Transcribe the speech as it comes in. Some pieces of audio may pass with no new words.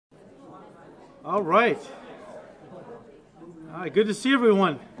All right. All right, good to see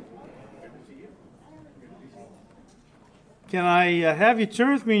everyone. Can I have you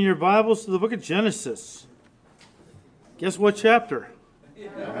turn with me in your Bibles to the book of Genesis? Guess what chapter? I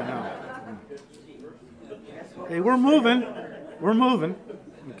know. Hey, we're moving. We're moving.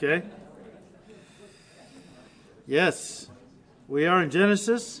 Okay. Yes, we are in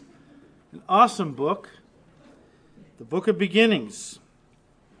Genesis, an awesome book, the book of beginnings.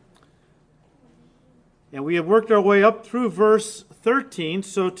 And we have worked our way up through verse 13,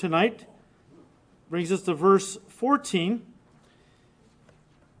 so tonight brings us to verse 14.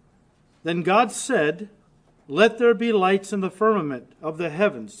 Then God said, "Let there be lights in the firmament of the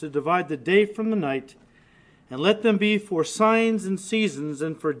heavens to divide the day from the night, and let them be for signs and seasons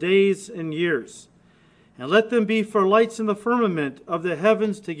and for days and years. And let them be for lights in the firmament of the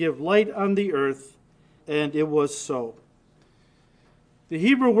heavens to give light on the earth." And it was so. The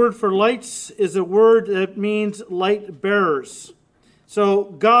Hebrew word for lights is a word that means light bearers. So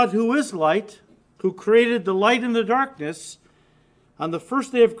God, who is light, who created the light and the darkness, on the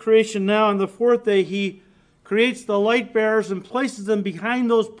first day of creation now, on the fourth day, he creates the light bearers and places them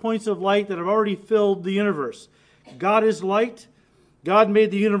behind those points of light that have already filled the universe. God is light. God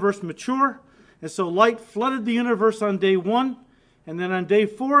made the universe mature. And so light flooded the universe on day one. And then on day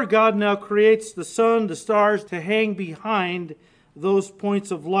four, God now creates the sun, the stars, to hang behind those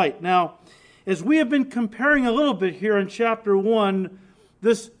points of light. Now, as we have been comparing a little bit here in chapter 1,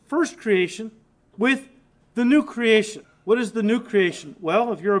 this first creation with the new creation. What is the new creation?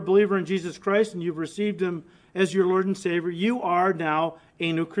 Well, if you're a believer in Jesus Christ and you've received Him as your Lord and Savior, you are now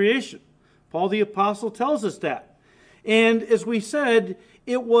a new creation. Paul the Apostle tells us that. And as we said,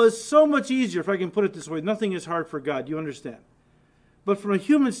 it was so much easier, if I can put it this way, nothing is hard for God, you understand. But from a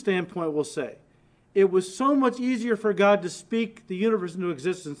human standpoint, we'll say, it was so much easier for God to speak the universe into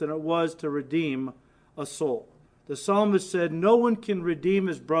existence than it was to redeem a soul. The psalmist said, "No one can redeem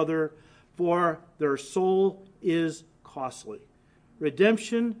his brother, for their soul is costly."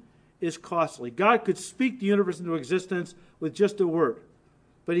 Redemption is costly. God could speak the universe into existence with just a word,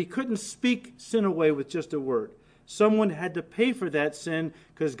 but He couldn't speak sin away with just a word. Someone had to pay for that sin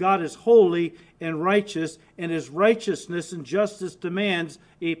because God is holy and righteous, and His righteousness and justice demands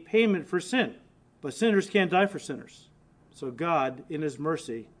a payment for sin. But sinners can't die for sinners. So God, in His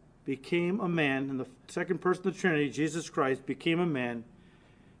mercy, became a man, in the second person of the Trinity, Jesus Christ, became a man,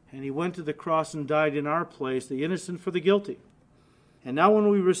 and He went to the cross and died in our place, the innocent for the guilty. And now when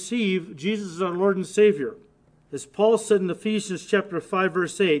we receive Jesus as our Lord and Savior, as Paul said in Ephesians chapter 5,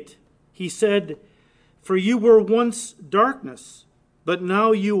 verse 8, he said, "For you were once darkness, but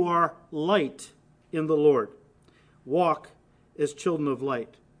now you are light in the Lord. Walk as children of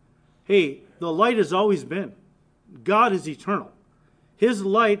light." Hey, the light has always been. God is eternal. His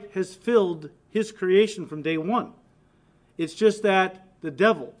light has filled His creation from day one. It's just that the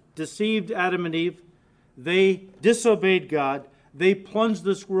devil deceived Adam and Eve. They disobeyed God. They plunged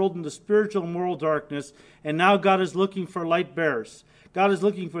this world into spiritual and moral darkness. And now God is looking for light bearers. God is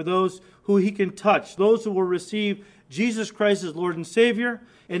looking for those who He can touch, those who will receive Jesus Christ as Lord and Savior.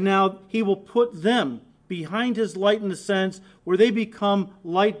 And now He will put them behind His light in the sense where they become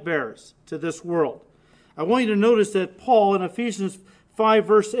light bearers to this world. I want you to notice that Paul in Ephesians 5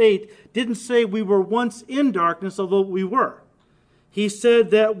 verse 8 didn't say we were once in darkness, although we were. He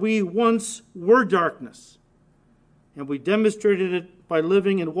said that we once were darkness. And we demonstrated it by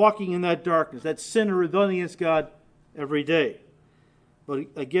living and walking in that darkness, that sin and rebellion against God every day. But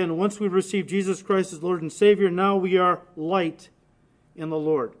again, once we've received Jesus Christ as Lord and Savior, now we are light in the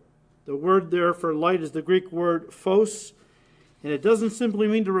Lord. The word there for light is the Greek word phos, and it doesn't simply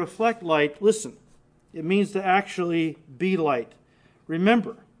mean to reflect light. Listen, it means to actually be light.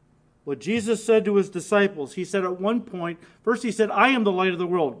 Remember what Jesus said to His disciples. He said at one point, first He said, "I am the light of the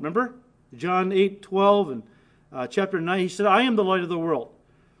world." Remember? John 8:12 and chapter 9, He said, "I am the light of the world."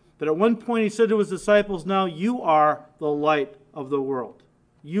 But at one point He said to His disciples, "Now you are the light of the world."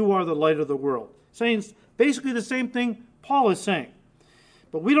 You are the light of the world. Saying basically the same thing Paul is saying.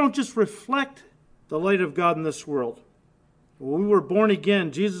 But we don't just reflect the light of God in this world. When we were born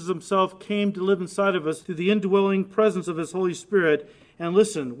again, Jesus Himself came to live inside of us through the indwelling presence of His Holy Spirit. And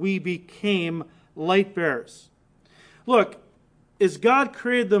listen, we became light bearers. Look, as God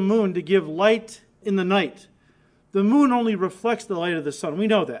created the moon to give light in the night, the moon only reflects the light of the sun. We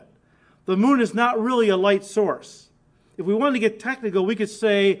know that. The moon is not really a light source. If we wanted to get technical, we could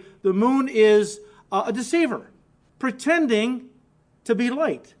say the moon is a deceiver, pretending to be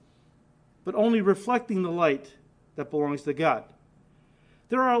light, but only reflecting the light that belongs to God.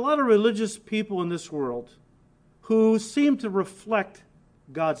 There are a lot of religious people in this world who seem to reflect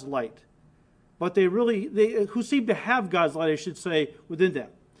God's light. but who seem to have God's light, I should say, within them.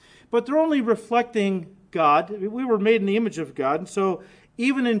 But they're only reflecting God. We were made in the image of God, and so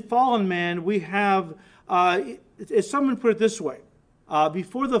even in fallen man, we have, as someone put it this way,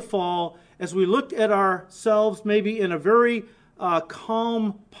 before the fall, as we looked at ourselves maybe in a very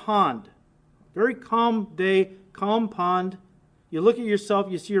calm pond, very calm day, calm pond, you look at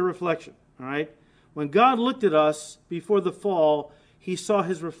yourself, you see your reflection, all right? When God looked at us before the fall, he saw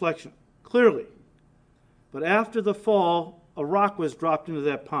his reflection clearly. But after the fall, a rock was dropped into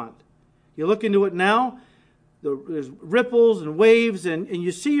that pond. You look into it now, there's ripples and waves, and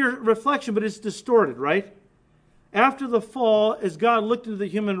you see your reflection, but it's distorted, right? After the fall, as God looked into the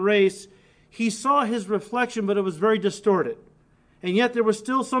human race, he saw his reflection, but it was very distorted. And yet there was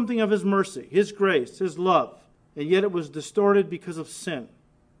still something of his mercy, his grace, his love. And yet it was distorted because of sin.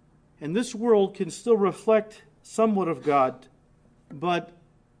 And this world can still reflect somewhat of God, but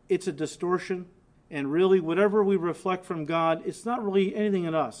it's a distortion. And really, whatever we reflect from God, it's not really anything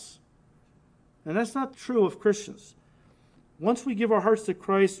in us. And that's not true of Christians. Once we give our hearts to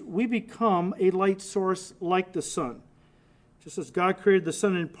Christ, we become a light source like the sun. Just as God created the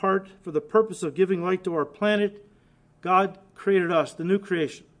sun in part for the purpose of giving light to our planet, God created us, the new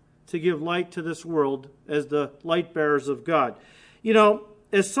creation, to give light to this world as the light bearers of God. You know,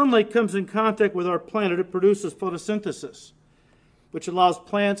 as sunlight comes in contact with our planet, it produces photosynthesis, which allows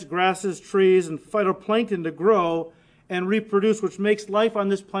plants, grasses, trees, and phytoplankton to grow and reproduce, which makes life on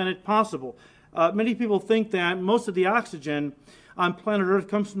this planet possible. Many people think that most of the oxygen on planet Earth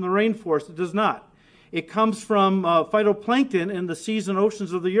comes from the rainforest. It does not. It comes from phytoplankton in the seas and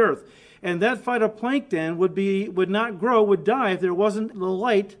oceans of the earth. And that phytoplankton would not grow, would die if there wasn't the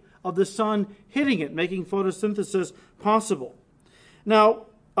light of the sun hitting it, making photosynthesis possible. Now,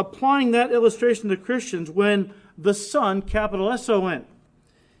 applying that illustration to Christians, when the Son, capital S-O-N,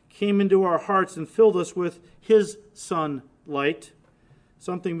 came into our hearts and filled us with his sunlight,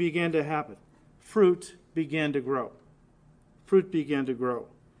 something began to happen. Fruit began to grow. Fruit began to grow.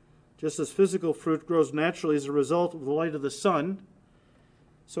 Just as physical fruit grows naturally as a result of the light of the sun,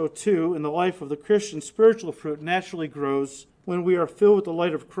 so too, in the life of the Christian, spiritual fruit naturally grows when we are filled with the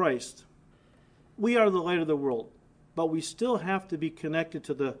light of Christ. We are the light of the world, but we still have to be connected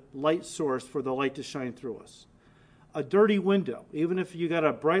to the light source for the light to shine through us. A dirty window, even if you got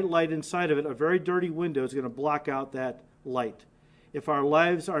a bright light inside of it, a very dirty window is going to block out that light. If our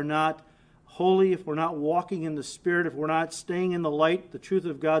lives are not holy, if we're not walking in the Spirit, if we're not staying in the light, the truth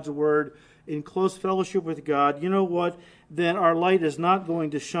of God's Word, in close fellowship with God, you know what? Then our light is not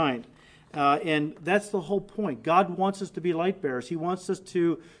going to shine. And that's the whole point. God wants us to be light bearers. He wants us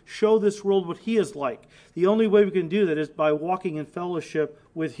to show this world what he is like. The only way we can do that is by walking in fellowship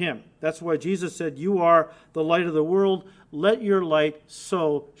with him. That's why Jesus said, "You are the light of the world. Let your light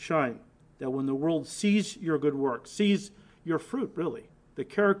so shine," that when the world sees your good work, sees your fruit, really, the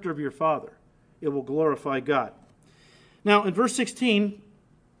character of your Father, it will glorify God. Now, in verse 16,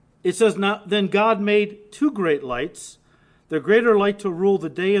 it says, "Now then God made two great lights, the greater light to rule the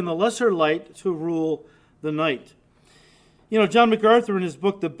day and the lesser light to rule the night." You know, John MacArthur in his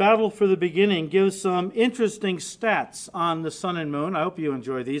book, The Battle for the Beginning, gives some interesting stats on the sun and moon. I hope you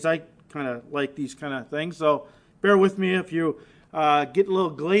enjoy these. I kind of like these kind of things, so bear with me if you get a little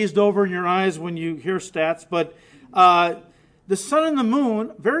glazed over in your eyes when you hear stats. But the sun and the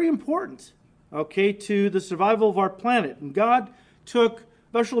moon, very important, okay, to the survival of our planet. And God took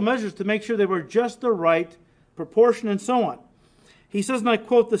special measures to make sure they were just the right proportion and so on. He says, and I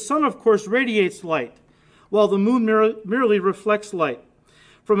quote, "The sun, of course, radiates light, while the moon merely reflects light.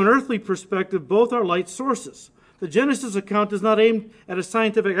 From an earthly perspective, both are light sources. The Genesis account does not aim at a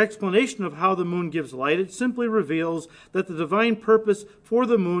scientific explanation of how the moon gives light. It simply reveals that the divine purpose for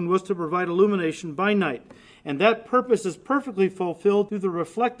the moon was to provide illumination by night, and that purpose is perfectly fulfilled through the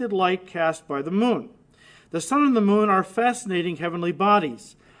reflected light cast by the moon. The sun and the moon are fascinating heavenly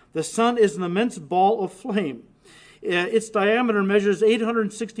bodies. The sun is an immense ball of flame. Its diameter measures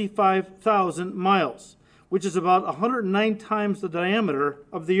 865,000 miles, which is about 109 times the diameter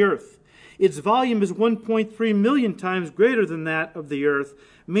of the earth. Its volume is 1.3 million times greater than that of the earth,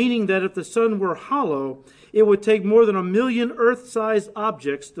 meaning that if the sun were hollow, it would take more than 1 million earth-sized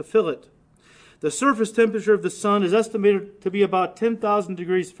objects to fill it. The surface temperature of the sun is estimated to be about 10,000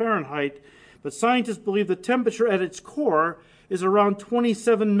 degrees Fahrenheit, but scientists believe the temperature at its core is around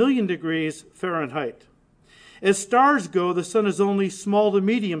 27 million degrees Fahrenheit. As stars go, the sun is only small to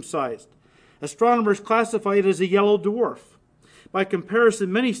medium-sized. Astronomers classify it as a yellow dwarf. By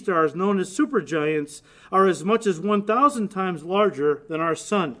comparison, many stars known as supergiants are as much as 1,000 times larger than our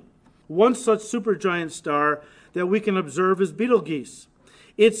sun. One such supergiant star that we can observe is Betelgeuse.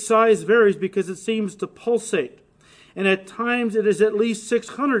 Its size varies because it seems to pulsate, and at times it is at least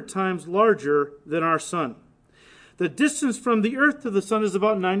 600 times larger than our sun. The distance from the Earth to the sun is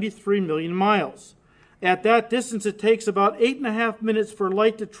about 93 million miles. At that distance, it takes about 8.5 minutes for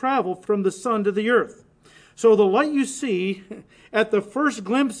light to travel from the sun to the Earth. So the light you see at the first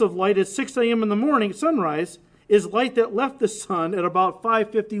glimpse of light at 6 a.m. in the morning, sunrise, is light that left the sun at about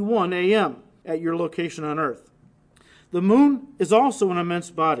 5:51 a.m. at your location on Earth. The moon is also an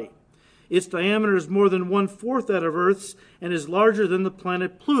immense body. Its diameter is more than 1/4 that of Earth's and is larger than the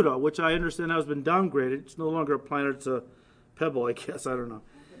planet Pluto, which I understand has been downgraded. It's no longer a planet, it's a pebble, I guess. I don't know.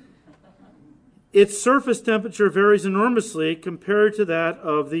 Its surface temperature varies enormously compared to that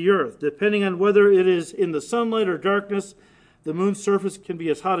of the Earth. Depending on whether it is in the sunlight or darkness, the moon's surface can be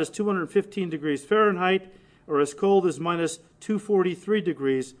as hot as 215 degrees Fahrenheit or as cold as minus 243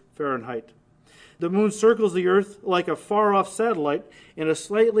 degrees Fahrenheit. The moon circles the Earth like a far-off satellite in a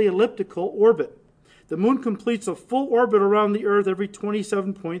slightly elliptical orbit. The moon completes a full orbit around the Earth every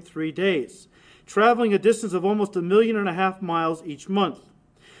 27.3 days, traveling a distance of almost 1.5 million miles each month.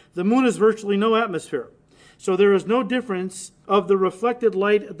 The moon has virtually no atmosphere, so there is no difference of the reflected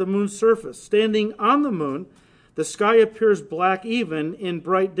light at the moon's surface. Standing on the moon, the sky appears black even in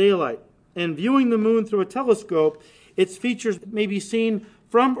bright daylight. And viewing the moon through a telescope, its features may be seen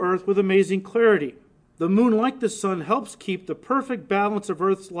from Earth with amazing clarity. The moon, like the sun, helps keep the perfect balance of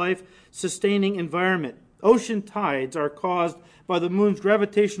Earth's life-sustaining environment. Ocean tides are caused by the moon's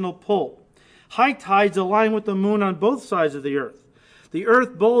gravitational pull. High tides align with the moon on both sides of the Earth. The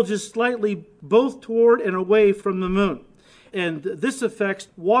Earth bulges slightly both toward and away from the moon, and this affects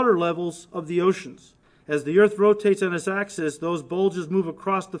water levels of the oceans. As the Earth rotates on its axis, those bulges move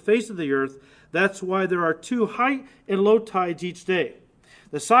across the face of the Earth. That's why there are 2 high and low tides each day.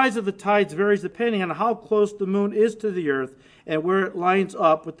 The size of the tides varies depending on how close the moon is to the Earth and where it lines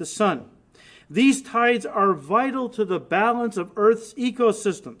up with the sun. These tides are vital to the balance of Earth's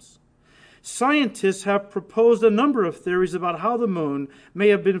ecosystems. Scientists have proposed a number of theories about how the moon may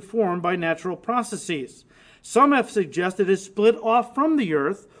have been formed by natural processes. Some have suggested it split off from the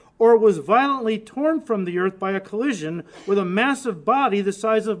Earth or was violently torn from the Earth by a collision with a massive body the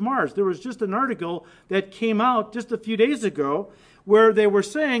size of Mars. There was just an article that came out just a few days ago where they were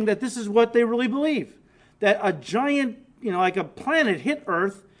saying that this is what they really believe, that a giant, like a planet hit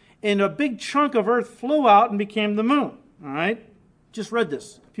Earth and a big chunk of Earth flew out and became the moon. All right? Just read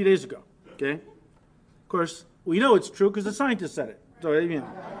this a few days ago. Okay? Of course, we know it's true because the scientists said it. So,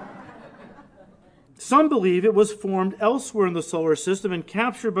 Some believe it was formed elsewhere in the solar system and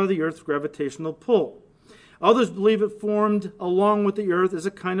captured by the Earth's gravitational pull. Others believe it formed along with the Earth as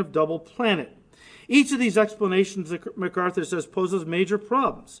a kind of double planet. Each of these explanations, MacArthur says, poses major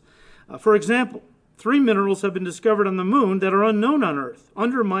problems. For example, 3 minerals have been discovered on the moon that are unknown on Earth,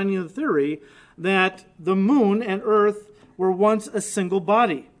 undermining the theory that the moon and Earth were once a single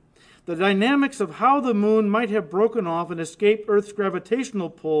body. The dynamics of how the moon might have broken off and escaped Earth's gravitational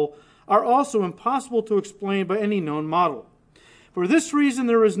pull are also impossible to explain by any known model. For this reason,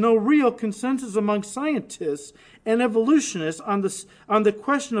 there is no real consensus among scientists and evolutionists on the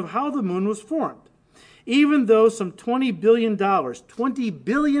question of how the moon was formed. Even though some $20 billion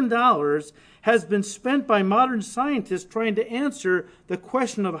has been spent by modern scientists trying to answer the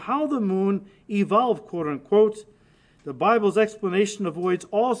question of how the moon evolved, quote unquote, the Bible's explanation avoids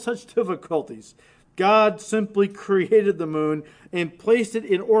all such difficulties. God simply created the moon and placed it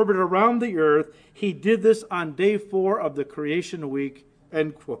in orbit around the Earth. He did this on day 4 of the creation week,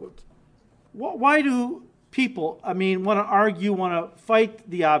 end quote. Why do people, want to argue, want to fight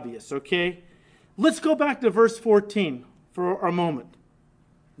the obvious, okay? Let's go back to verse 14 for a moment.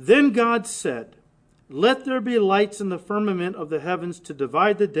 Then God said, "Let there be lights in the firmament of the heavens to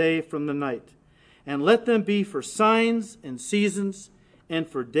divide the day from the night, and let them be for signs and seasons and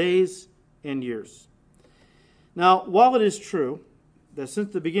for days and years." Now, while it is true that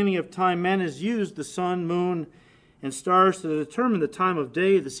since the beginning of time, man has used the sun, moon, and stars to determine the time of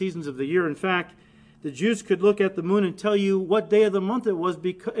day, the seasons of the year. In fact, the Jews could look at the moon and tell you what day of the month it was,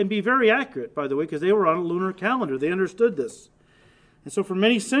 and be very accurate, by the way, because they were on a lunar calendar. They understood this. And so for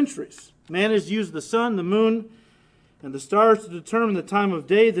many centuries, man has used the sun, the moon, and the stars to determine the time of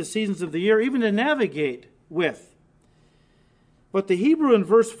day, the seasons of the year, even to navigate with. But the Hebrew in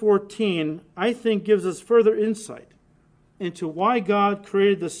verse 14, I think, gives us further insight into why God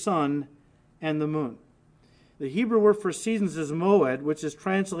created the sun and the moon. The Hebrew word for seasons is moed, which is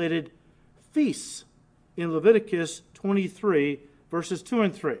translated feasts in Leviticus 23, verses 2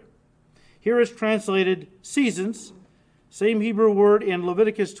 and 3. Here is translated seasons, same Hebrew word in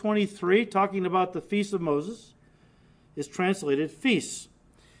Leviticus 23, talking about the feast of Moses, is translated feasts.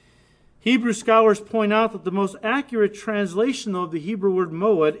 Hebrew scholars point out that the most accurate translation, though, of the Hebrew word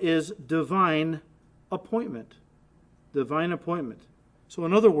moed is divine appointment. Divine appointment. So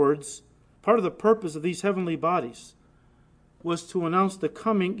in other words, part of the purpose of these heavenly bodies was to announce the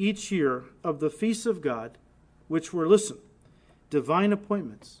coming each year of the feasts of God, which were, listen, divine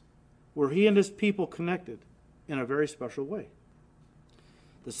appointments, where he and his people connected in a very special way.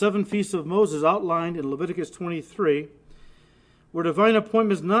 The 7 feasts of Moses outlined in Leviticus 23 were divine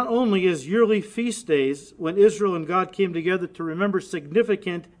appointments not only as yearly feast days when Israel and God came together to remember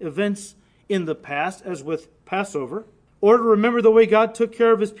significant events in the past, as with Passover, or to remember the way God took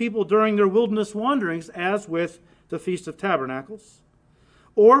care of his people during their wilderness wanderings, as with the Feast of Tabernacles,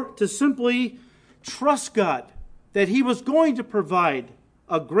 or to simply trust God that he was going to provide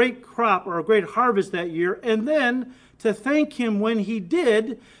a great crop or a great harvest that year, and then to thank him when he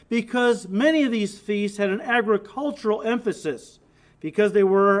did, because many of these feasts had an agricultural emphasis, because they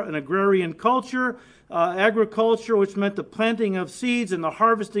were an agrarian culture. Agriculture, which meant the planting of seeds and the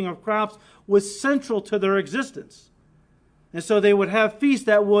harvesting of crops, was central to their existence. And so they would have feasts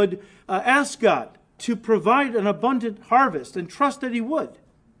that would ask God to provide an abundant harvest and trust that he would.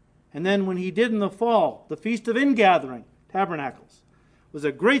 And then when he did in the fall, the Feast of Ingathering, Tabernacles, was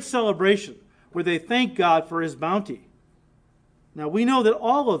a great celebration where they thanked God for his bounty. Now we know that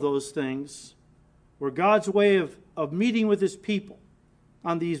all of those things were God's way of meeting with his people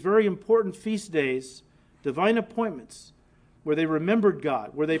on these very important feast days, divine appointments, where they remembered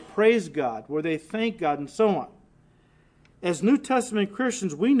God, where they praised God, where they thanked God, and so on. As New Testament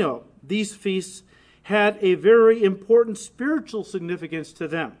Christians, we know these feasts had a very important spiritual significance to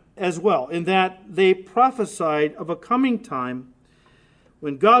them as well, in that they prophesied of a coming time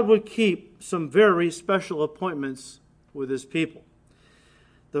when God would keep some very special appointments with his people.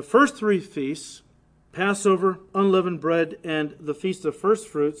 The first 3 feasts, Passover, unleavened bread, and the Feast of First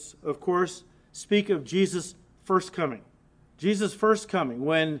Fruits, of course, speak of Jesus' first coming. Jesus' first coming,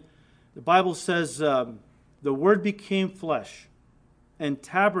 when the Bible says the Word became flesh and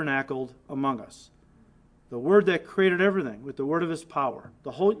tabernacled among us. The Word that created everything with the word of his power.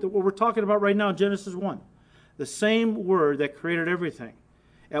 What we're talking about right now in Genesis 1. The same Word that created everything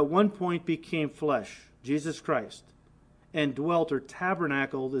at one point became flesh, Jesus Christ, and dwelt, or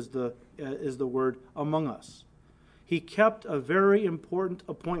tabernacled is the word, among us. He kept a very important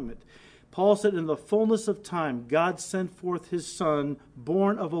appointment. Paul said, in the fullness of time, God sent forth his Son,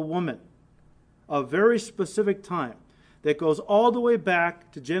 born of a woman. A very specific time that goes all the way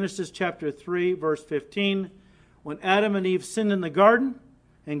back to Genesis chapter 3, verse 15, when Adam and Eve sinned in the garden,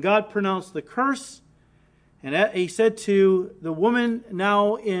 and God pronounced the curse. And he said to the woman,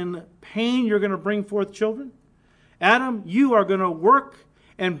 now in pain, you're going to bring forth children. Adam, you are going to work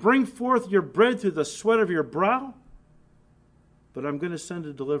and bring forth your bread through the sweat of your brow. But I'm going to send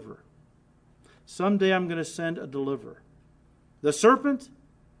a deliverer. Someday I'm going to send a deliverer. The serpent,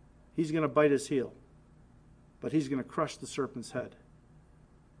 he's going to bite his heel. But he's going to crush the serpent's head.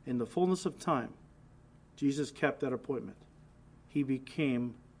 In the fullness of time, Jesus kept that appointment. He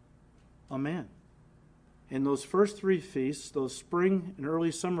became a man. In those first 3 feasts, those spring and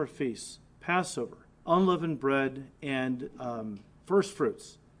early summer feasts, Passover, unleavened bread, and first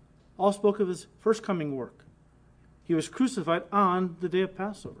fruits, all spoke of his first coming work. He was crucified on the day of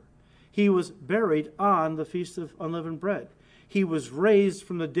Passover. He was buried on the Feast of Unleavened Bread. He was raised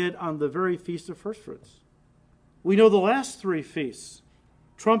from the dead on the very Feast of First Fruits. We know the last 3 feasts,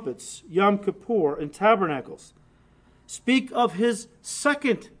 trumpets, Yom Kippur, and Tabernacles, speak of his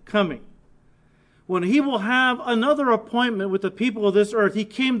second coming, when he will have another appointment with the people of this earth. He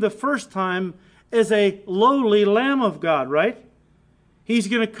came the first time as a lowly Lamb of God, right? He's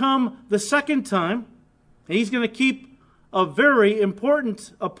going to come the second time, and he's going to keep a very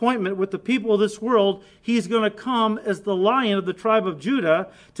important appointment with the people of this world. He's going to come as the Lion of the tribe of Judah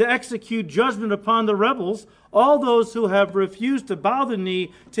to execute judgment upon the rebels, all those who have refused to bow the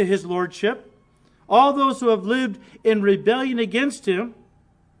knee to his lordship, all those who have lived in rebellion against him.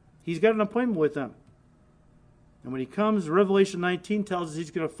 He's got an appointment with them. And when he comes, Revelation 19 tells us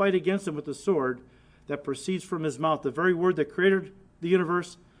he's going to fight against them with the sword that proceeds from his mouth. The very word that created the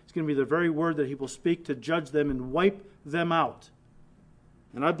universe is going to be the very word that he will speak to judge them and wipe them out.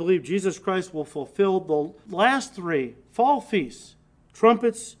 And I believe Jesus Christ will fulfill the last 3 fall feasts,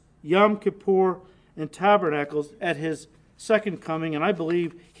 trumpets, Yom Kippur, and Tabernacles, at his second coming. And I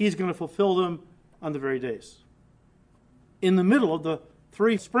believe he's going to fulfill them on the very days. In the middle of the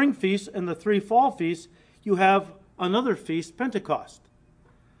 3 spring feasts and the 3 fall feasts, you have another feast, Pentecost.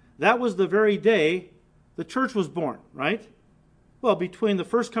 That was the very day the church was born, right? Well, between the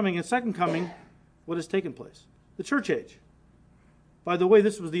first coming and second coming, what has taken place? The church age. By the way,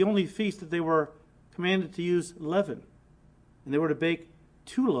 this was the only feast that they were commanded to use leaven. And they were to bake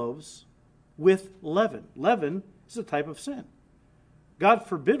 2 loaves with leaven. Leaven is a type of sin. God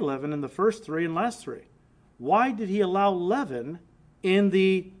forbid leaven in the first 3 and last 3. Why did he allow leaven in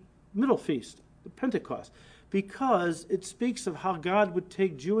the middle feast, the Pentecost? Because it speaks of how God would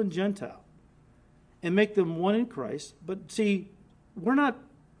take Jew and Gentile and make them one in Christ. But see, we're not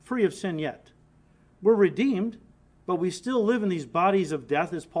free of sin yet. We're redeemed, but we still live in these bodies of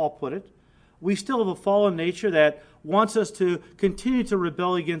death, as Paul put it. We still have a fallen nature that wants us to continue to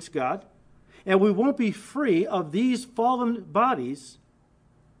rebel against God. And we won't be free of these fallen bodies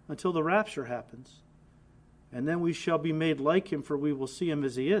until the rapture happens. And then we shall be made like him, for we will see him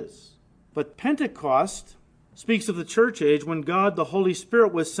as he is. But Pentecost speaks of the church age when God, the Holy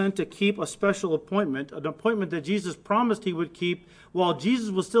Spirit, was sent to keep a special appointment, an appointment that Jesus promised he would keep while Jesus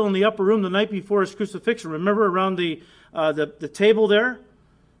was still in the upper room the night before his crucifixion. Remember around the table there?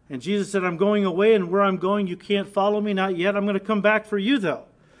 And Jesus said, I'm going away, and where I'm going you can't follow me, not yet. I'm going to come back for you, though.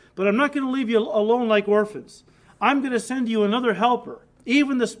 But I'm not going to leave you alone like orphans. I'm going to send you another helper,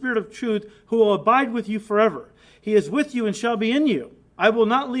 even the Spirit of truth, who will abide with you forever. He is with you and shall be in you. I will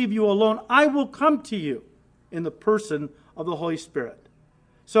not leave you alone. I will come to you in the person of the Holy Spirit.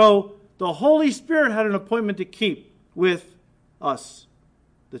 So the Holy Spirit had an appointment to keep with us,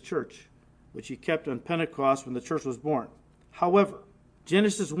 the church, which he kept on Pentecost when the church was born. However,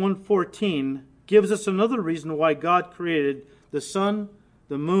 Genesis 1:14 gives us another reason why God created the sun,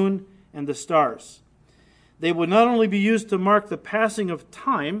 the moon, and the stars. They would not only be used to mark the passing of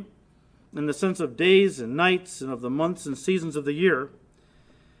time, in the sense of days and nights and of the months and seasons of the year,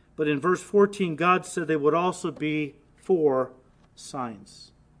 but in verse 14, God said they would also be for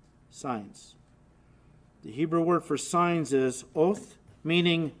signs. Signs. The Hebrew word for signs is oth,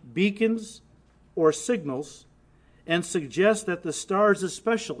 meaning beacons or signals, and suggests that the stars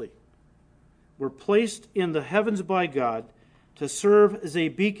especially were placed in the heavens by God to serve as a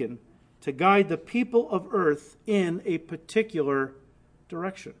beacon to guide the people of earth in a particular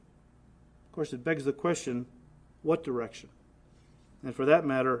direction. Of course, it begs the question, what direction? And for that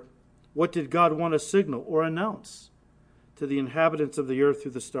matter, what did God want to signal or announce to the inhabitants of the earth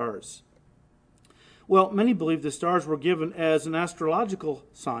through the stars? Well, many believe the stars were given as an astrological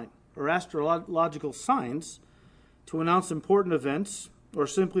sign or astrological signs to announce important events or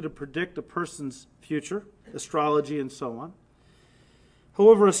simply to predict a person's future, astrology and so on.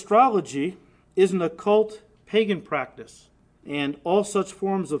 However, astrology is an occult pagan practice, and all such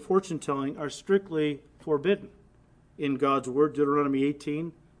forms of fortune-telling are strictly forbidden in God's Word. Deuteronomy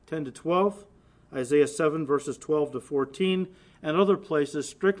 18:10-12, Isaiah 7, verses 12-14, and other places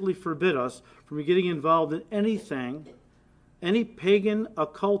strictly forbid us from getting involved in anything, any pagan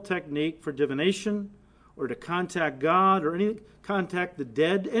occult technique for divination or to contact God or contact the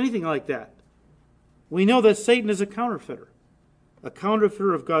dead, anything like that. We know that Satan is a counterfeiter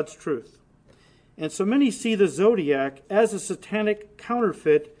of God's truth. And so many see the zodiac as a satanic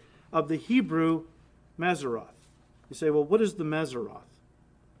counterfeit of the Hebrew Mazzaroth. You say, well, what is the Mazzaroth?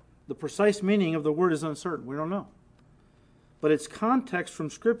 The precise meaning of the word is uncertain. We don't know. But its context from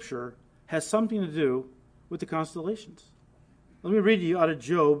Scripture has something to do with the constellations. Let me read to you out of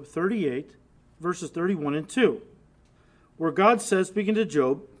Job 38, verses 31 and 2, where God says, speaking to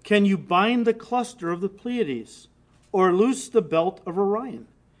Job, can you bind the cluster of the Pleiades, or loose the belt of Orion?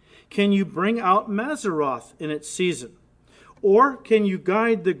 Can you bring out Mazzaroth in its season? Or can you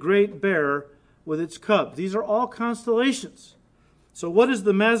guide the great bear with its cubs? These are all constellations. So what is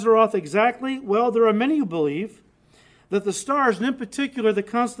the Mazzaroth exactly? Well, there are many who believe that the stars, and in particular the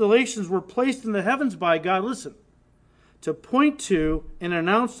constellations, were placed in the heavens by God, listen, to point to and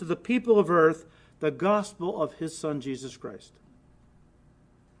announce to the people of earth the gospel of his Son, Jesus Christ.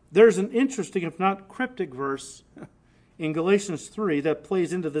 There's an interesting, if not cryptic, verse in Galatians 3 that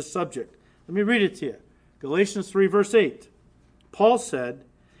plays into this subject. Let me read it to you. Galatians 3, verse 8. Paul said,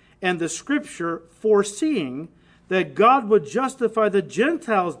 and the Scripture, foreseeing that God would justify the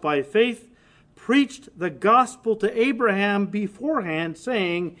Gentiles by faith, preached the gospel to Abraham beforehand,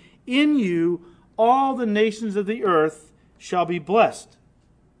 saying, in you all the nations of the earth shall be blessed.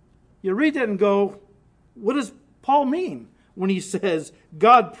 You read that and go, what does Paul mean when he says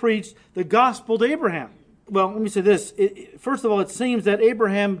God preached the gospel to Abraham? Well, let me say this. First of all, it seems that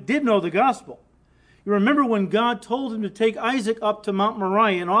Abraham did know the gospel. You remember when God told him to take Isaac up to Mount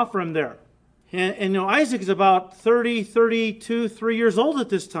Moriah and offer him there. And Isaac is about 32, 3 years old at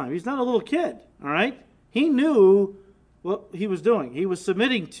this time. He's not a little kid, all right? He knew what he was doing. He was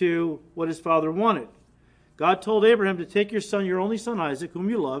submitting to what his father wanted. God told Abraham to take your son, your only son Isaac, whom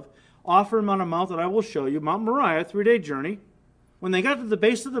you love, offer him on a mount that I will show you, Mount Moriah, 3-day journey. When they got to the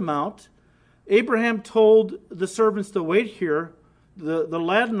base of the mount, Abraham told the servants to wait here. The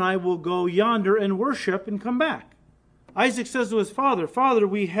lad and I will go yonder and worship and come back. Isaac says to his father, Father,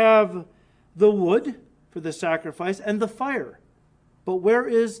 we have the wood for the sacrifice and the fire, but where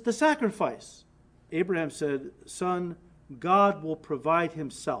is the sacrifice? Abraham said, Son, God will provide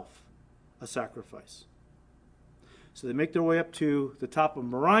himself a sacrifice. So they make their way up to the top of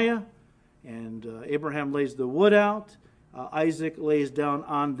Moriah, and Abraham lays the wood out. Isaac lays down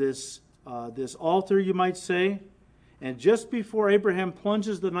on this altar, you might say. And just before Abraham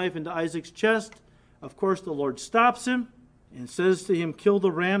plunges the knife into Isaac's chest, of course the Lord stops him and says to him, kill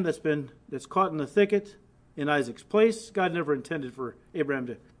the ram that's caught in the thicket in Isaac's place. God never intended for Abraham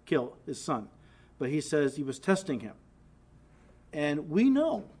to kill his son, but he says he was testing him. And we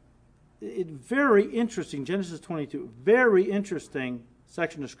know, very interesting, Genesis 22, very interesting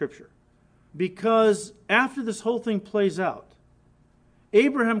section of Scripture. Because after this whole thing plays out,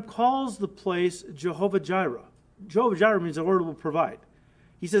 Abraham calls the place Jehovah-Jireh. Jehovah-Jireh means the Lord will provide.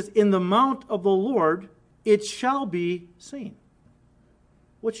 He says, in the mount of the Lord it shall be seen.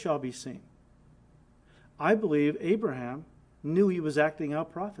 What shall be seen? I believe Abraham knew he was acting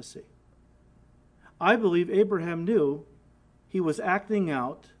out prophecy. I believe Abraham knew he was acting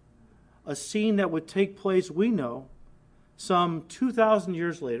out a scene that would take place, we know, some 2,000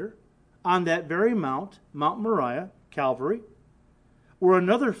 years later, on that very mount, Mount Moriah, Calvary, where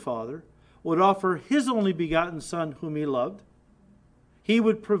another father would offer his only begotten son whom he loved. He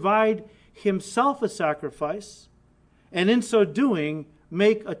would provide himself a sacrifice, and in so doing,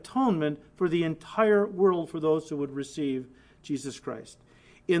 make atonement for the entire world for those who would receive Jesus Christ.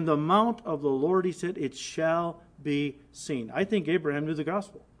 In the mount of the Lord, he said, it shall be seen. I think Abraham knew the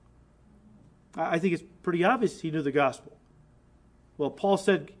gospel. I think it's pretty obvious he knew the gospel. Well, Paul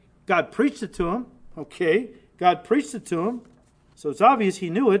said God preached it to him. Okay, God preached it to him. So it's obvious he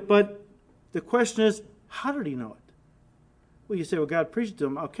knew it, but the question is, how did he know it? Well, you say, well, God preached it to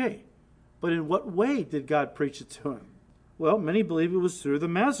him. Okay, but in what way did God preach it to him? Well, many believe it was through the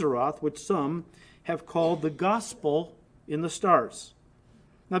Maseroth, which some have called the gospel in the stars.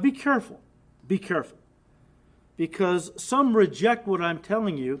 Now be careful. Be careful. Because some reject what I'm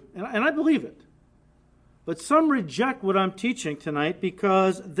telling you, and I believe it. But some reject what I'm teaching tonight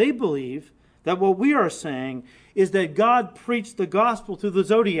because they believe that what we are saying is that God preached the gospel through the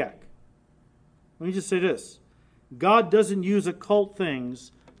zodiac. Let me just say this. God doesn't use occult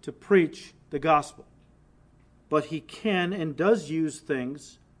things to preach the gospel. But he can and does use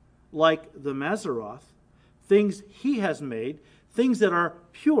things like the Maseroth, things he has made, things that are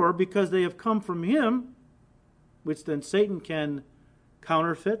pure because they have come from him, which then Satan can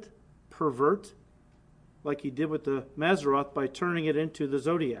counterfeit, pervert, like he did with the Maseroth by turning it into the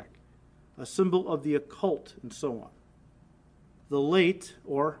zodiac, a symbol of the occult and so on. The late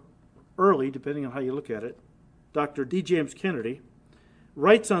or early, depending on how you look at it, Dr. D. James Kennedy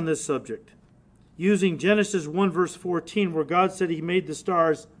writes on this subject, using Genesis 1 verse 14, where God said he made the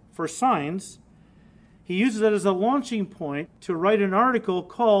stars for signs. He uses that as a launching point to write an article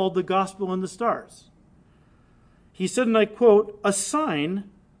called The Gospel in the Stars. He said, and I quote, a sign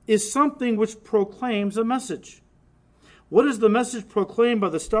is something which proclaims a message. What is the message proclaimed by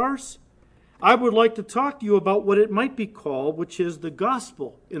the stars? I would like to talk to you about what it might be called, which is the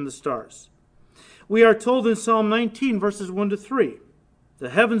gospel in the stars. We are told in Psalm 19, verses 1 to 3, the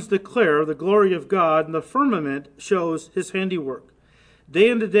heavens declare the glory of God, and the firmament shows his handiwork.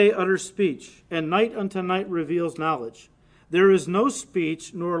 Day unto day utters speech, and night unto night reveals knowledge. There is no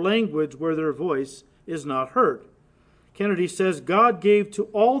speech nor language where their voice is not heard. Kennedy says, God gave to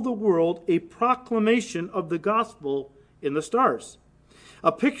all the world a proclamation of the gospel in the stars.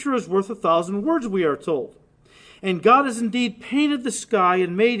 A picture is worth 1,000 words, we are told. And God has indeed painted the sky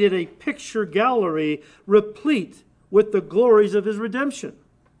and made it a picture gallery replete with the glories of his redemption.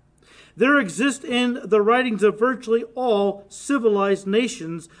 There exists in the writings of virtually all civilized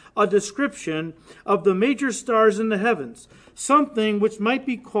nations a description of the major stars in the heavens, something which might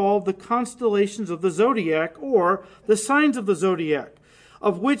be called the constellations of the zodiac or the signs of the zodiac,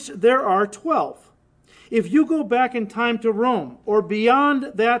 of which there are 12. If you go back in time to Rome, or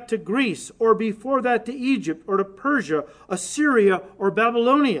beyond that to Greece, or before that to Egypt, or to Persia, Assyria, or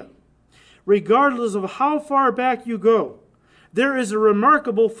Babylonia, regardless of how far back you go, there is a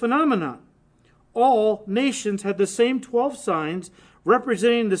remarkable phenomenon. All nations had the same 12 signs,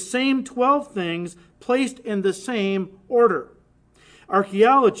 representing the same 12 things placed in the same order.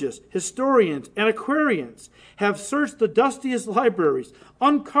 Archaeologists, historians, antiquarians have searched the dustiest libraries,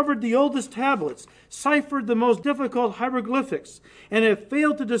 uncovered the oldest tablets, ciphered the most difficult hieroglyphics, and have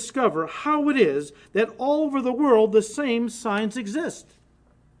failed to discover how it is that all over the world the same signs exist.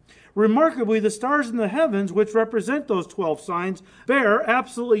 Remarkably, the stars in the heavens, which represent those 12 signs, bear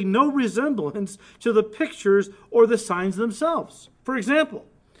absolutely no resemblance to the pictures or the signs themselves. For example,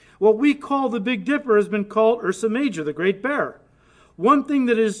 what we call the Big Dipper has been called Ursa Major, the Great Bear. One thing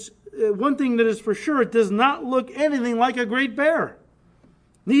that is for sure, it does not look anything like a great bear.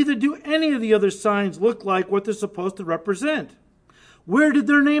 Neither do any of the other signs look like what they're supposed to represent. Where did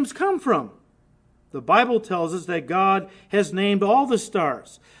their names come from? The Bible tells us that God has named all the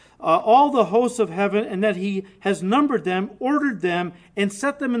stars, all the hosts of heaven, and that he has numbered them, ordered them, and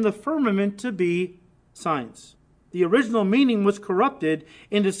set them in the firmament to be signs. The original meaning was corrupted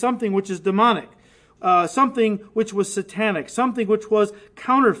into something which is demonic, something which was satanic, something which was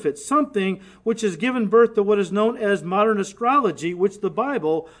counterfeit, something which has given birth to what is known as modern astrology, which the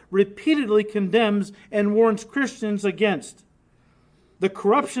Bible repeatedly condemns and warns Christians against. The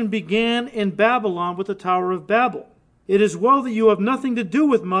corruption began in Babylon with the Tower of Babel. It is well that you have nothing to do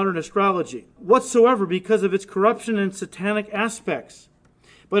with modern astrology whatsoever because of its corruption and satanic aspects.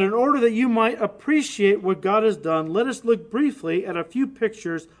 But in order that you might appreciate what God has done, let us look briefly at a few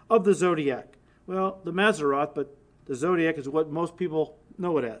pictures of the zodiac. Well, the Mazzaroth, but the zodiac is what most people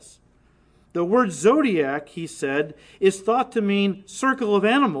know it as. The word zodiac, he said, is thought to mean circle of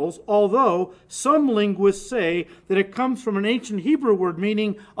animals, although some linguists say that it comes from an ancient Hebrew word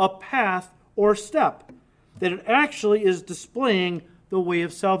meaning a path or step, that it actually is displaying the way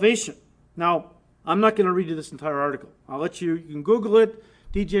of salvation. Now, I'm not going to read you this entire article. I'll let you can Google it,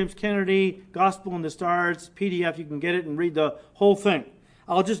 D. James Kennedy, Gospel in the Stars, PDF, you can get it and read the whole thing.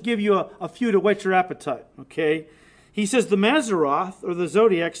 I'll just give you a few to whet your appetite, okay? He says the Mazzaroth, or the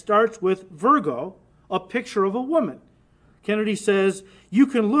zodiac, starts with Virgo, a picture of a woman. Kennedy says, you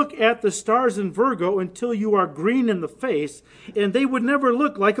can look at the stars in Virgo until you are green in the face, and they would never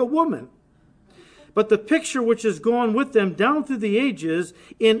look like a woman. But the picture which has gone with them down through the ages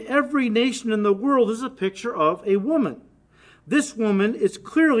in every nation in the world is a picture of a woman. This woman is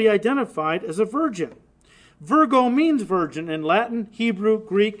clearly identified as a virgin. Virgo means virgin in Latin, Hebrew,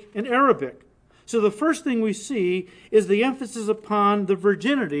 Greek, and Arabic. So the first thing we see is the emphasis upon the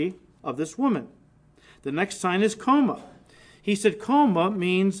virginity of this woman. The next sign is Coma. He said Coma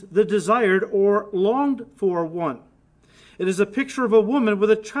means the desired or longed for one. It is a picture of a woman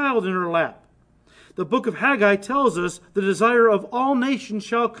with a child in her lap. The book of Haggai tells us the desire of all nations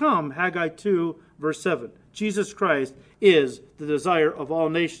shall come, Haggai 2, verse 7. Jesus Christ is the desire of all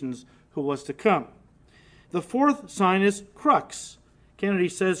nations who was to come. The fourth sign is Crux. Kennedy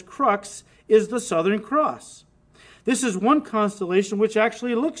says Crux is the Southern Cross. This is one constellation which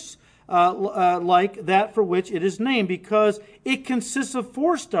actually looks like that for which it is named because it consists of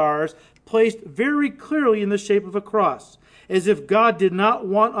 4 stars placed very clearly in the shape of a cross, as if God did not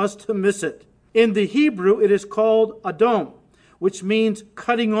want us to miss it. In the Hebrew, it is called Adom, which means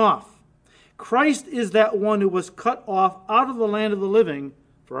cutting off. Christ is that one who was cut off out of the land of the living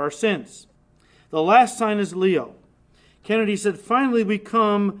for our sins. The last sign is Leo. Kennedy said, finally we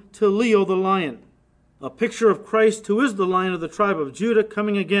come to Leo the lion, a picture of Christ who is the Lion of the tribe of Judah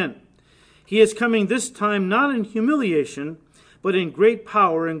coming again. He is coming this time not in humiliation, but in great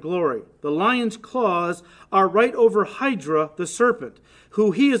power and glory. The lion's claws are right over Hydra, the serpent,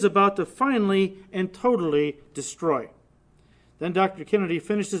 who he is about to finally and totally destroy. Then Dr. Kennedy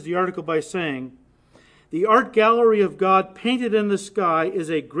finishes the article by saying, the art gallery of God painted in the sky is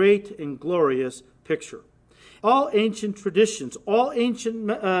a great and glorious picture. All ancient traditions, all ancient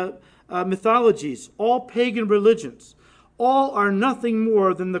mythologies, all pagan religions, all are nothing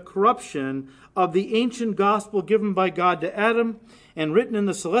more than the corruption of the ancient gospel given by God to Adam and written in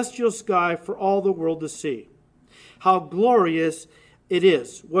the celestial sky for all the world to see. How glorious it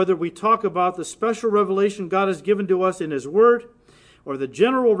is, whether we talk about the special revelation God has given to us in his word or the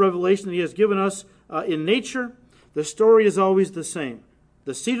general revelation that he has given us in nature, the story is always the same.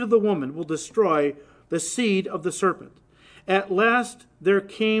 The seed of the woman will destroy the seed of the serpent. At last there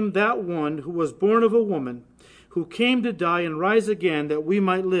came that one who was born of a woman, who came to die and rise again that we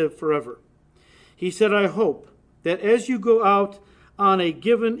might live forever. He said, I hope that as you go out on a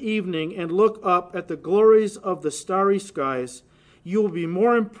given evening and look up at the glories of the starry skies, you will be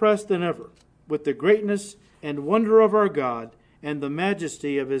more impressed than ever with the greatness and wonder of our God and the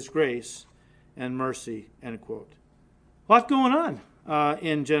majesty of his grace and mercy, end quote. A lot going on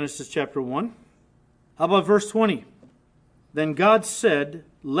in Genesis chapter 1. How about verse 20? Then God said,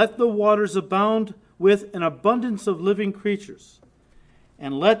 let the waters abound with an abundance of living creatures,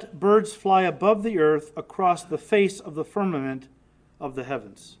 and let birds fly above the earth across the face of the firmament of the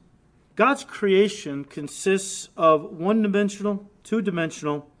heavens. God's creation consists of one-dimensional,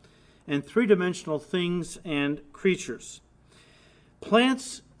 two-dimensional, and three-dimensional things and creatures.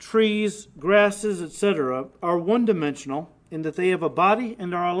 Plants, trees, grasses, etc. are one-dimensional in that they have a body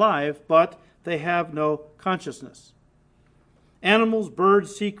and are alive, but they have no consciousness. Animals,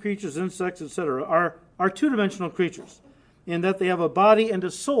 birds, sea creatures, insects, etc. are two-dimensional creatures in that they have a body and a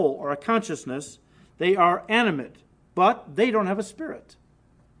soul or a consciousness. They are animate, but they don't have a spirit.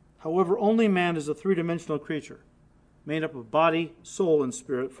 However, only man is a three-dimensional creature, made up of body, soul, and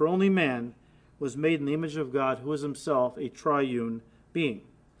spirit, for only man was made in the image of God, who is himself a triune being.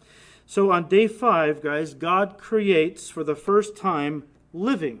 So on day 5, guys, God creates for the first time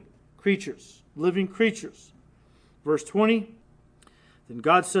living creatures. Verse 20, then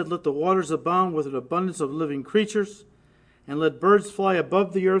God said, let the waters abound with an abundance of living creatures, and let birds fly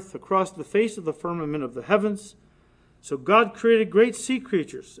above the earth across the face of the firmament of the heavens. So God created great sea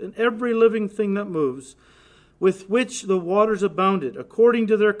creatures and every living thing that moves, with which the waters abounded, according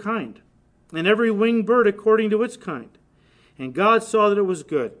to their kind, and every winged bird according to its kind. And God saw that it was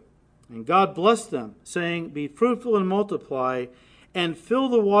good. And God blessed them, saying, be fruitful and multiply, and fill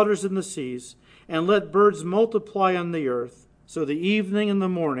the waters in the seas, and let birds multiply on the earth. So the evening and the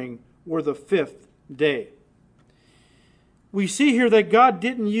morning were the 5th day. We see here that God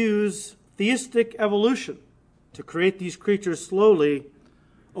didn't use theistic evolution to create these creatures slowly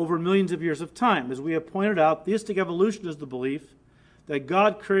over millions of years of time. As we have pointed out, theistic evolution is the belief that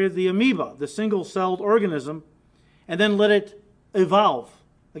God created the amoeba, the single-celled organism, and then let it evolve.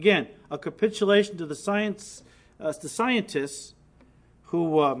 Again, a capitulation to the scientists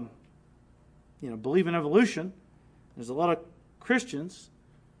who believe in evolution. There's a lot of Christians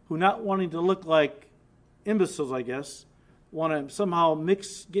who, not wanting to look like imbeciles, I guess, want to somehow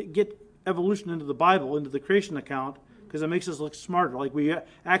get evolution into the Bible, into the creation account, because it makes us look smarter, like we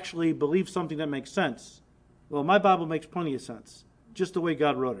actually believe something that makes sense. Well, my Bible makes plenty of sense, just the way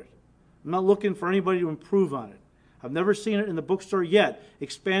God wrote it. I'm not looking for anybody to improve on it. I've never seen it in the bookstore yet,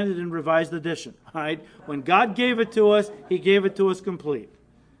 expanded and revised edition. All right? When God gave it to us, He gave it to us complete.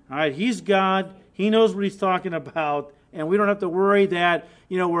 All right? He's God. He knows what He's talking about, and we don't have to worry that,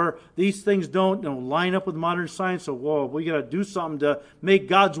 where these things don't line up with modern science. So, we got to do something to make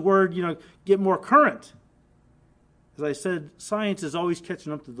God's Word, get more current. As I said, science is always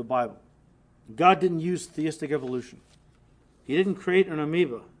catching up to the Bible. God didn't use theistic evolution. He didn't create an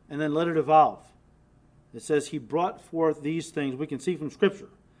amoeba and then let it evolve. It says He brought forth these things. We can see from Scripture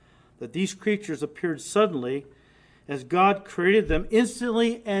that these creatures appeared suddenly as God created them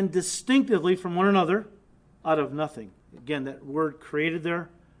instantly and distinctively from one another out of nothing. Again, that word created there,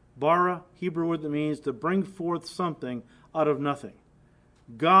 bara, Hebrew word that means to bring forth something out of nothing.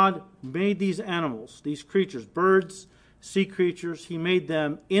 God made these animals, these creatures, birds, sea creatures. He made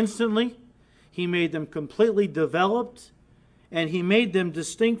them instantly. He made them completely developed. And He made them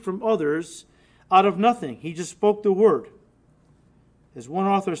distinct from others out of nothing. He just spoke the word. As one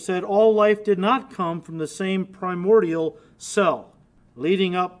author said, all life did not come from the same primordial cell,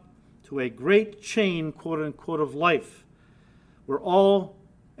 leading up to a great chain, quote unquote, of life, where all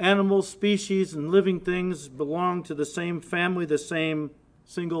animals, species, and living things belong to the same family, the same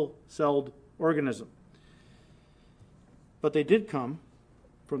single-celled organism. But they did come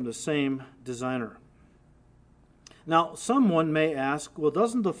from the same designer. Now, someone may ask, well,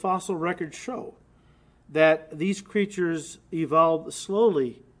 doesn't the fossil record show that these creatures evolved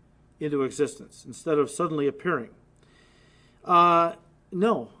slowly into existence instead of suddenly appearing?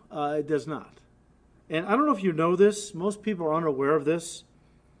 No, it does not. And I don't know if you know this, most people are unaware of this,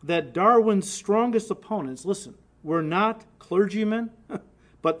 that Darwin's strongest opponents, listen, were not clergymen,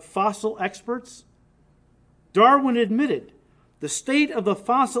 but fossil experts. Darwin admitted the state of the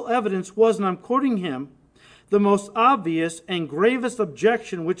fossil evidence was, and I'm quoting him, the most obvious and gravest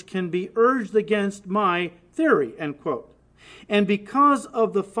objection which can be urged against my theory, end quote. And because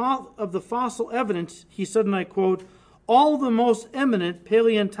of the fossil evidence, he said, and I quote, all the most eminent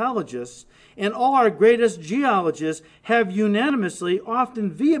paleontologists and all our greatest geologists have unanimously, often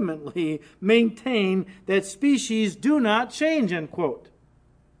vehemently, maintained that species do not change, end quote.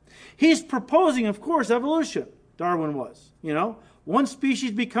 He's proposing, of course, evolution. Darwin was, one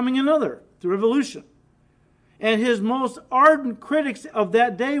species becoming another through evolution. And his most ardent critics of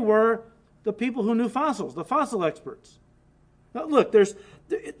that day were the people who knew fossils, the fossil experts. Now, look,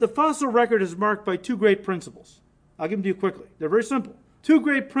 the fossil record is marked by two great principles. I'll give them to you quickly. They're very simple. Two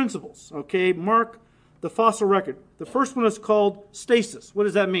great principles, mark the fossil record. The first one is called stasis. What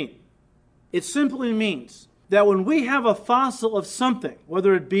does that mean? It simply means that when we have a fossil of something,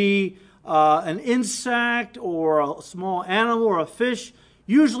 whether it be an insect or a small animal or a fish,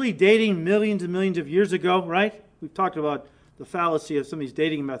 usually dating millions and millions of years ago, right? We've talked about the fallacy of some of these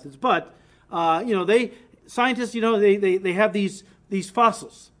dating methods, but scientists, they have these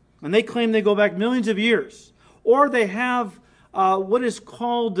fossils, and they claim they go back millions of years, or they have what is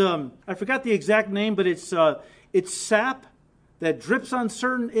called I forgot the exact name, but it's sap that drips on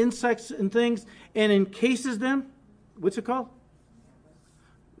certain insects and things and encases them. What's it called?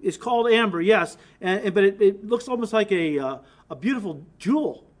 It's called amber, yes, but it looks almost like a beautiful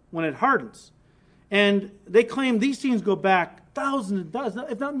jewel when it hardens. And they claim these things go back thousands and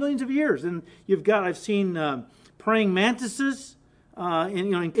thousands, if not millions of years. And I've seen praying mantises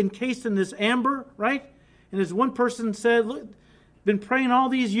encased in this amber, right? And as one person said, look, been praying all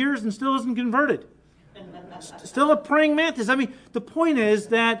these years and still isn't converted. Still a praying mantis. I mean, the point is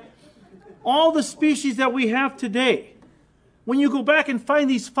that all the species that we have today, when you go back and find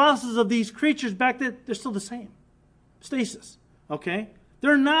these fossils of these creatures back then, they're still the same. Stasis, okay?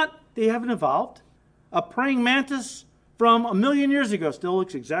 They haven't evolved. A praying mantis from 1 million years ago still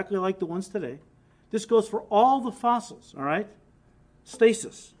looks exactly like the ones today. This goes for all the fossils, all right?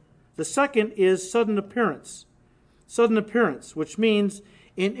 Stasis. The second is sudden appearance. Sudden appearance, which means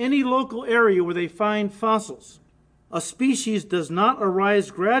in any local area where they find fossils, a species does not arise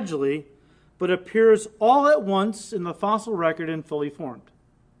gradually, but appears all at once in the fossil record and fully formed.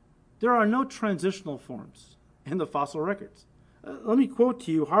 There are no transitional forms in the fossil records. Let me quote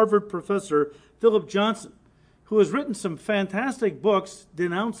to you Harvard professor Philip Johnson, who has written some fantastic books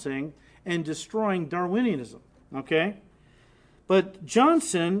denouncing and destroying Darwinianism. Okay? But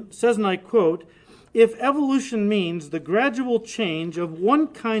Johnson says, and I quote, "If evolution means the gradual change of one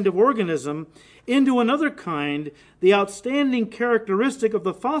kind of organism into another kind, the outstanding characteristic of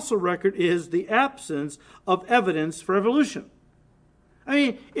the fossil record is the absence of evidence for evolution." I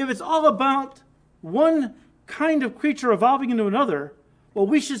mean, if it's all about one kind of creature evolving into another, well,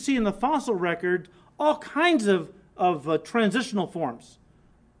 we should see in the fossil record all kinds of transitional forms.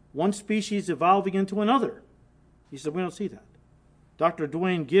 One species evolving into another. He said, we don't see that. Dr.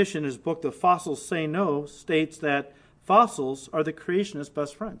 Duane Gish, in his book, The Fossils Say No, states that fossils are the creationist's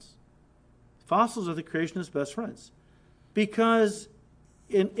best friends. Fossils are the creationist's best friends. Because,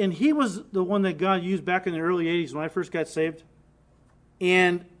 and he was the one that God used back in the early 80s when I first got saved.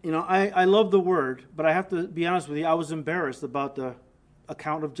 And, I love the word, but I have to be honest with you, I was embarrassed about the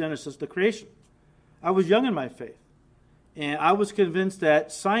account of Genesis, the creation. I was young in my faith. And I was convinced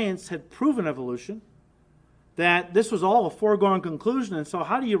that science had proven evolution, that this was all a foregone conclusion. And so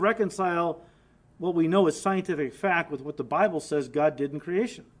how do you reconcile what we know is scientific fact with what the Bible says God did in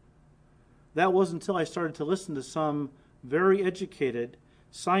creation? That wasn't until I started to listen to some very educated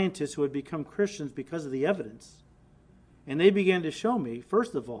scientists who had become Christians because of the evidence. And they began to show me,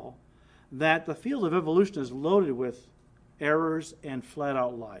 first of all, that the field of evolution is loaded with errors and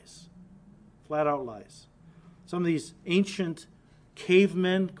flat-out lies. Flat-out lies. Some of these ancient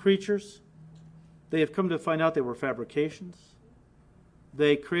cavemen creatures, they have come to find out they were fabrications.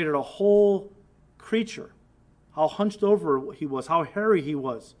 They created a whole creature, how hunched over he was, how hairy he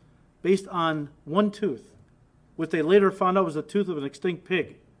was, based on one tooth, which they later found out was the tooth of an extinct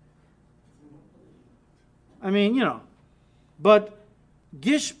pig. I mean, But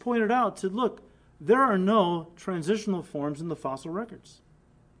Gish pointed out, said, look, there are no transitional forms in the fossil records.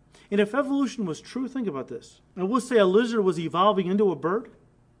 And if evolution was true, think about this. And we'll say a lizard was evolving into a bird.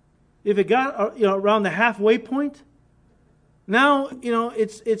 If it got around the halfway point, now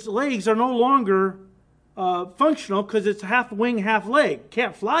its legs are no longer functional because it's half wing, half leg.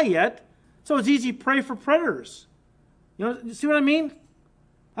 Can't fly yet, so it's easy prey for predators. You see what I mean?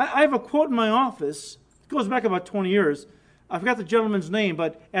 I have a quote in my office. It goes back about 20 years. I forgot the gentleman's name,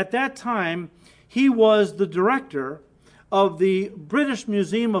 but at that time, he was the director of the British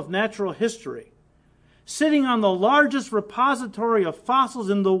Museum of Natural History, sitting on the largest repository of fossils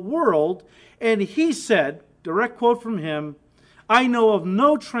in the world, and he said, direct quote from him, "I know of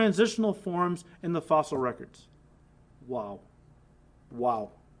no transitional forms in the fossil records." Wow.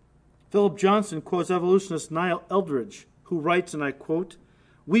 Wow. Philip Johnson quotes evolutionist Niall Eldredge, who writes, and I quote,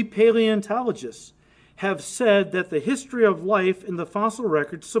 "We paleontologists have said that the history of life in the fossil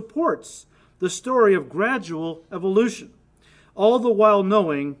record supports the story of gradual evolution, all the while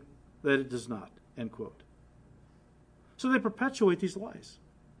knowing that it does not," end quote. So they perpetuate these lies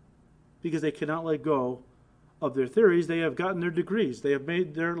because they cannot let go of their theories. They have gotten their degrees. They have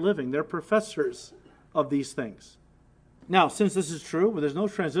made their living. They're professors of these things. Now, since this is true, but there's no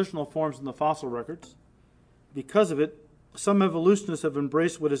transitional forms in the fossil records, because of it, some evolutionists have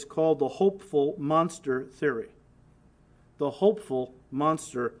embraced what is called the hopeful monster theory. The hopeful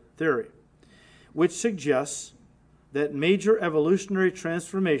monster theory, which suggests that major evolutionary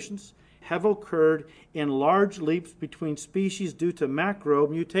transformations have occurred in large leaps between species due to macro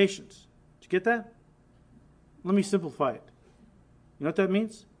mutations. Did you get that? Let me simplify it. You know what that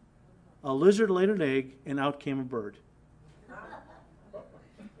means? A lizard laid an egg and out came a bird.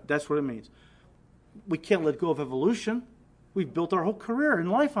 That's what it means. We can't let go of evolution. We've built our whole career and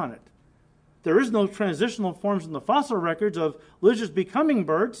life on it. There is no transitional forms in the fossil records of lizards becoming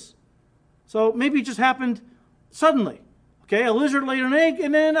birds. So maybe it just happened suddenly. Okay, a lizard laid an egg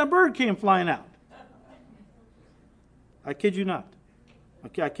and then a bird came flying out. I kid you not.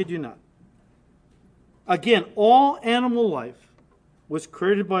 Okay, I kid you not. Again, all animal life was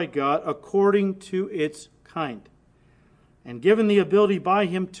created by God according to its kind, and given the ability by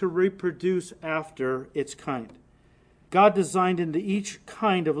Him to reproduce after its kind. God designed into each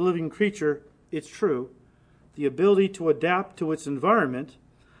kind of living creature, it's true, the ability to adapt to its environment,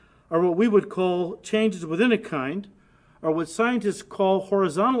 or what we would call changes within a kind, or what scientists call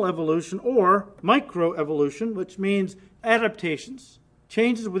horizontal evolution or microevolution, which means adaptations,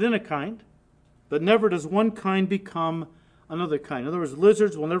 changes within a kind, but never does one kind become another kind. In other words,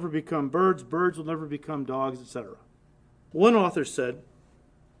 lizards will never become birds, birds will never become dogs, etc. One author said,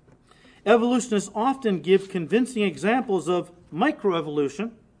 evolutionists often give convincing examples of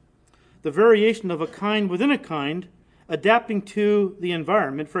microevolution, the variation of a kind within a kind, adapting to the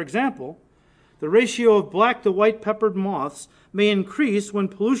environment. For example, the ratio of black to white peppered moths may increase when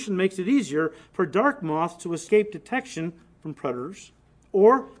pollution makes it easier for dark moths to escape detection from predators.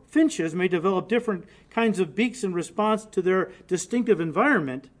 Or finches may develop different kinds of beaks in response to their distinctive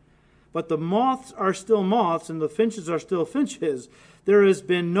environment, but the moths are still moths and the finches are still finches. There has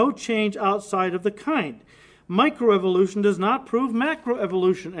been no change outside of the kind. Microevolution does not prove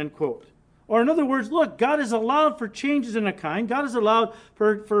macroevolution, end quote. Or in other words, look, God has allowed for changes in a kind. God has allowed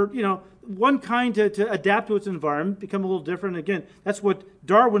for one kind to adapt to its environment, become a little different. Again, that's what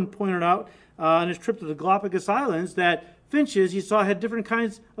Darwin pointed out on his trip to the Galapagos Islands, that finches, he saw, had different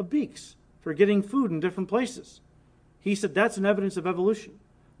kinds of beaks for getting food in different places. He said that's an evidence of evolution.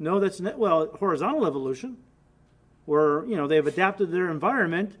 No, that's horizontal evolution, where they've adapted to their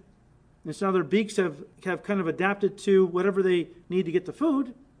environment, and so now their beaks have kind of adapted to whatever they need to get the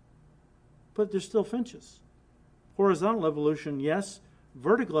food, but they're still finches. Horizontal evolution, yes.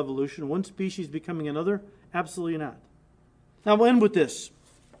 Vertical evolution, one species becoming another, absolutely not. Now we'll end with this.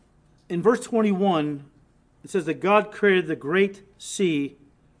 In verse 21, it says that God created the great sea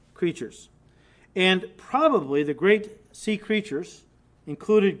creatures. And probably the great sea creatures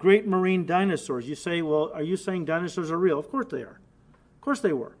included great marine dinosaurs. You say, well, are you saying dinosaurs are real? Of course they are. Of course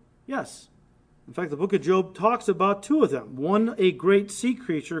they were. Yes. In fact, the book of Job talks about two of them. One, a great sea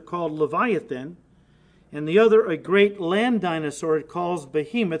creature called Leviathan, and the other, a great land dinosaur it calls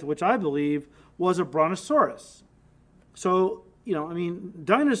Behemoth, which I believe was a brontosaurus. So,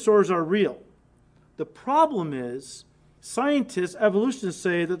 dinosaurs are real. The problem is, scientists, evolutionists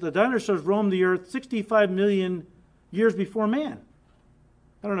say that the dinosaurs roamed the earth 65 million years before man.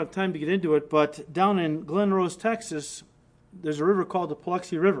 I don't have time to get into it, but down in Glen Rose, Texas, there's a river called the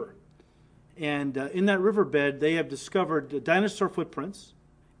Paluxy River. And in that riverbed, they have discovered dinosaur footprints,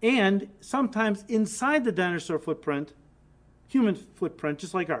 and sometimes inside the dinosaur footprint, human footprint,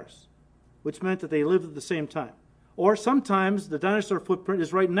 just like ours, which meant that they lived at the same time. Or sometimes the dinosaur footprint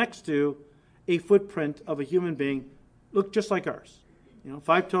is right next to a footprint of a human being, look just like ours.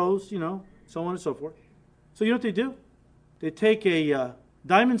 5 toes, so on and so forth. So you know what they do? They take a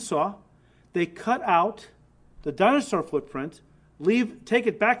diamond saw, they cut out the dinosaur footprint, take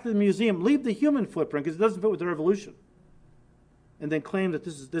it back to the museum, leave the human footprint because it doesn't fit with their evolution, and then claim that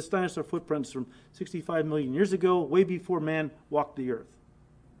this dinosaur footprint is from 65 million years ago, way before man walked the earth.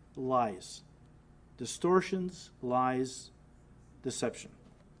 Lies. Distortions, lies, deception.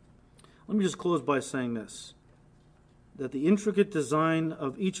 Let me just close by saying this, that the intricate design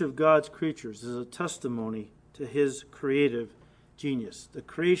of each of God's creatures is a testimony to His creative genius. The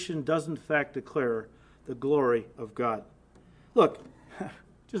creation does in fact declare the glory of God. Look,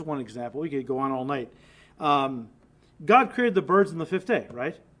 just one example. We could go on all night. God created the birds on the 5th day,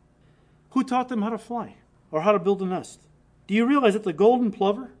 right? Who taught them how to fly or how to build a nest? Do you realize that the golden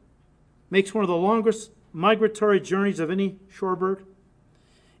plover makes one of the longest migratory journeys of any shorebird?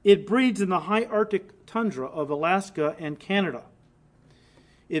 It breeds in the high Arctic tundra of Alaska and Canada.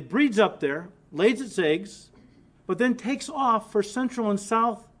 It breeds up there, lays its eggs, but then takes off for Central and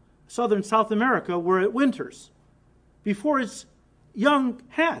Southern South America where it winters before its young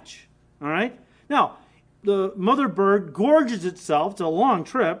hatch. All right? Now, the mother bird gorges itself. It's a long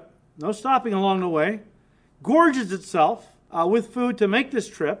trip, no stopping along the way. Gorges itself with food to make this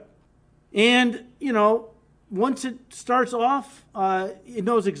trip. And, once it starts off, it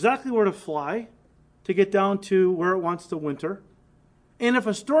knows exactly where to fly to get down to where it wants to winter. And if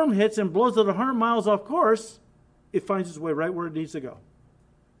a storm hits and blows it 100 miles off course, it finds its way right where it needs to go.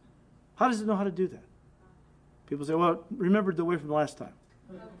 How does it know how to do that? People say, well, remembered the way from the last time.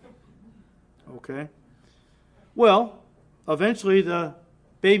 Okay. Well, eventually the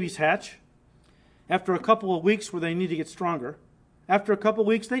babies hatch. After a couple of weeks where they need to get stronger, after a couple of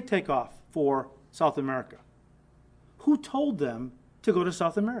weeks they take off for South America. Who told them to go to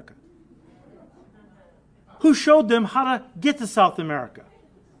South America? Who showed them how to get to South America?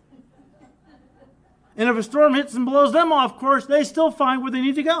 And if a storm hits and blows them off course, they still find where they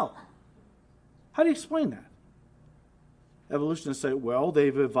need to go. How do you explain that? Evolutionists say, well,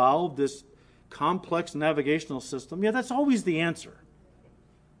 they've evolved this complex navigational system. Yeah, that's always the answer.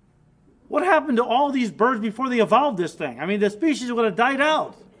 What happened to all these birds before they evolved this thing? I mean, the species would have died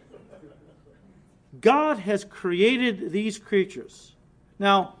out. God has created these creatures.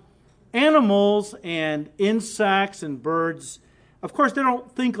 Now, animals and insects and birds, of course, they don't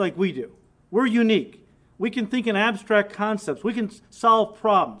think like we do. We're unique. We can think in abstract concepts. We can solve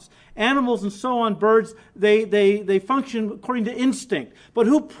problems. Animals and so on, birds, they function according to instinct. But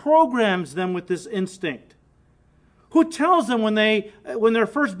who programs them with this instinct? Who tells them when they're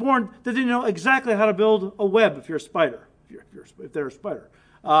first born that they know exactly how to build a web if you're a spider? If they're a spider.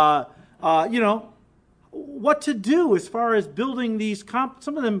 What to do as far as building these,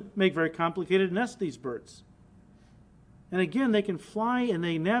 some of them make very complicated nests, these birds. And again, they can fly and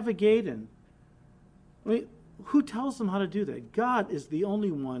they navigate. And who tells them how to do that? God is the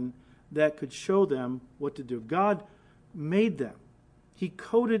only one that could show them what to do. God made them. He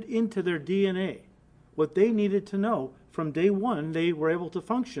coded into their DNA what they needed to know. From day one, they were able to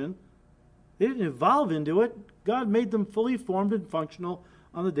function. They didn't evolve into it. God made them fully formed and functional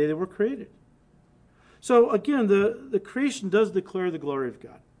on the day they were created. So again, the creation does declare the glory of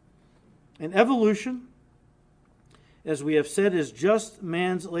God. And evolution, as we have said, is just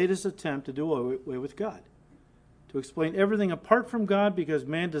man's latest attempt to do away with God. To explain everything apart from God, because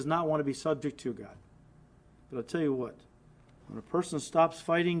man does not want to be subject to God. But I'll tell you what, when a person stops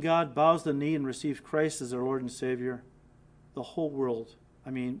fighting God, bows the knee, and receives Christ as their Lord and Savior, the whole world,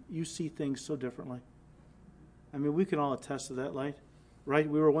 you see things so differently. We can all attest to that light. Right?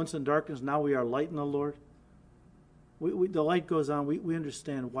 We were once in darkness, now we are light in the Lord. The light goes on. We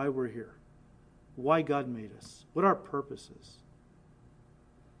understand why we're here, why God made us, what our purpose is.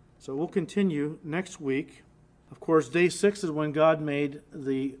 So we'll continue next week. Of course, day 6 is when God made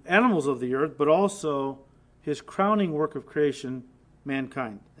the animals of the earth, but also his crowning work of creation,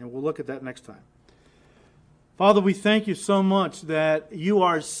 mankind. And we'll look at that next time. Father, we thank you so much that you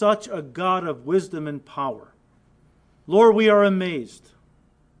are such a God of wisdom and power. Lord, we are amazed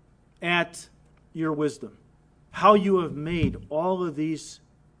at your wisdom, how you have made all of these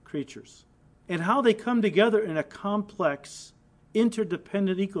creatures, and how they come together in a complex,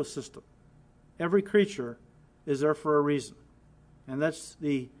 interdependent ecosystem. Every creature is there for a reason, and that's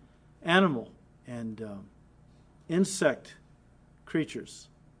the animal and insect creatures.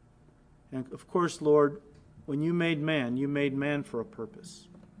 And of course, Lord, when you made man for a purpose.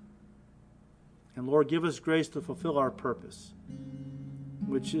 And Lord, give us grace to fulfill our purpose,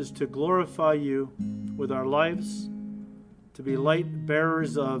 which is to glorify you with our lives, to be light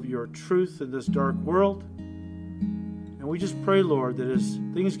bearers of your truth in this dark world. And we just pray, Lord, that as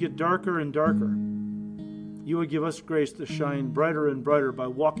things get darker and darker, you would give us grace to shine brighter and brighter by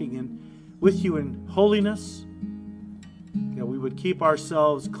walking with you in holiness. That we would keep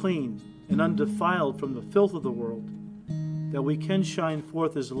ourselves clean and undefiled from the filth of the world, that we can shine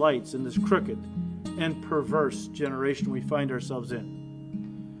forth as lights in this crooked and perverse generation we find ourselves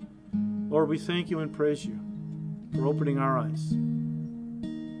in. Lord, we thank you and praise you for opening our eyes.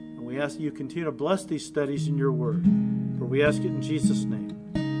 And we ask that you continue to bless these studies in your word. For we ask it in Jesus' name.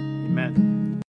 Amen.